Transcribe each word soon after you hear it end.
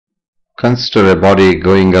Consider a body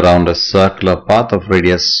going around a circular path of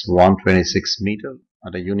radius 126 meter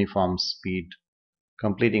at a uniform speed,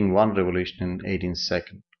 completing one revolution in 18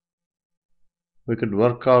 seconds. We could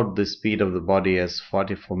work out the speed of the body as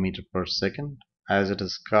 44 meter per second, as it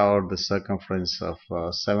has covered the circumference of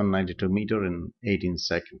 792 meter in 18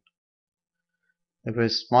 seconds. If a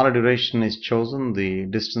smaller duration is chosen, the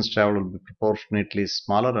distance traveled will be proportionately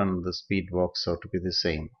smaller and the speed works out to be the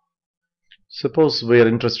same. Suppose we are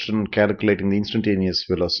interested in calculating the instantaneous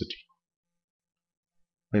velocity.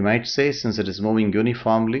 We might say, since it is moving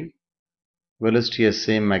uniformly, velocity has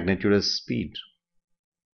same magnitude as speed.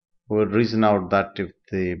 We would reason out that if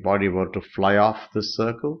the body were to fly off this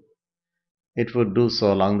circle, it would do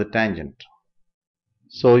so along the tangent.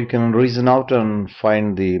 So you can reason out and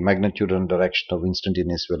find the magnitude and direction of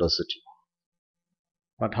instantaneous velocity.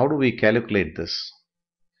 But how do we calculate this?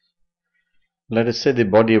 Let us say the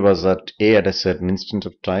body was at A at a certain instant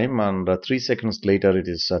of time, and 3 seconds later it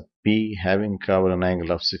is at B, having covered an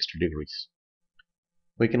angle of 60 degrees.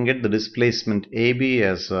 We can get the displacement AB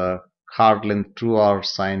as a card length 2r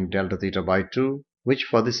sine delta theta by 2, which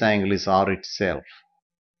for this angle is r itself.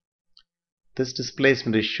 This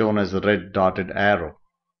displacement is shown as a red dotted arrow.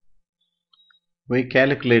 We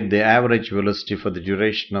calculate the average velocity for the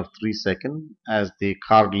duration of 3 seconds as the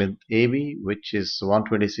card length AB, which is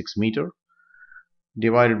 126 meter,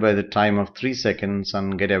 divided by the time of 3 seconds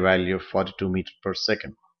and get a value of 42 meters per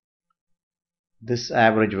second. This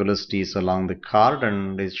average velocity is along the card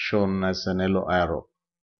and is shown as an yellow arrow.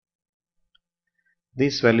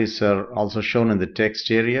 These values are also shown in the text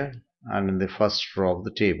area and in the first row of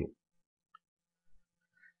the table.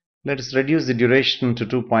 Let us reduce the duration to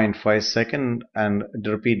 2.5 seconds and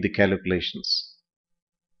repeat the calculations.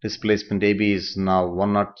 Displacement AB is now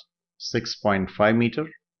 106.5 meter.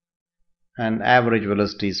 And average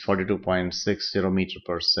velocity is 42.60 meter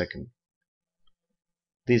per second.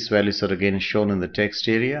 These values are again shown in the text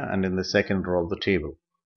area and in the second row of the table.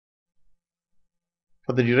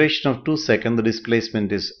 For the duration of 2 seconds, the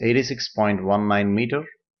displacement is 86.19 meter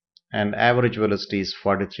and average velocity is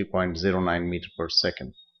 43.09 meter per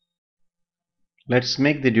second. Let's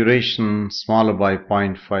make the duration smaller by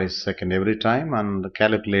 0.5 second every time and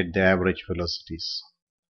calculate the average velocities.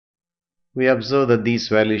 We observe that these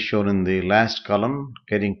values shown in the last column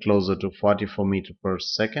getting closer to 44 meter per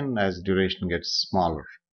second as duration gets smaller.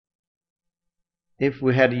 If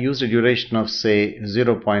we had used a duration of say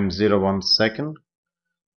 0.01 second,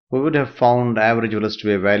 we would have found average velocity to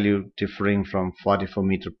be a value differing from 44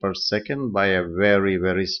 meter per second by a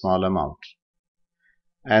very small amount.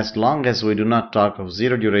 As long as we do not talk of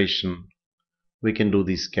zero duration, we can do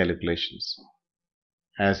these calculations.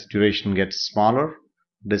 As duration gets smaller,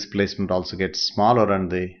 displacement also gets smaller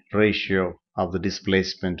and the ratio of the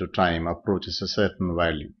displacement to time approaches a certain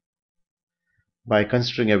value. By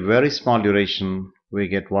considering a very small duration, we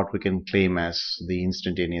get what we can claim as the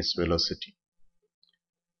instantaneous velocity.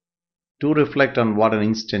 To reflect on what an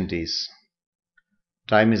instant is,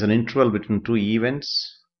 time is an interval between two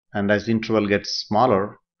events, and as the interval gets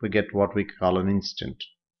smaller, we get what we call an instant.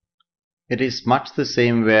 It is much the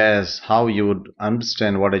same way as how you would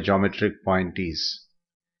understand what a geometric point is.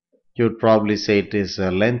 You would probably say it is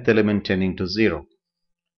a length element tending to 0.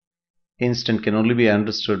 Instant can only be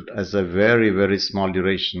understood as a very small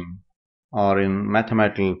duration, or in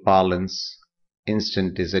mathematical parlance,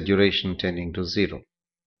 instant is a duration tending to 0.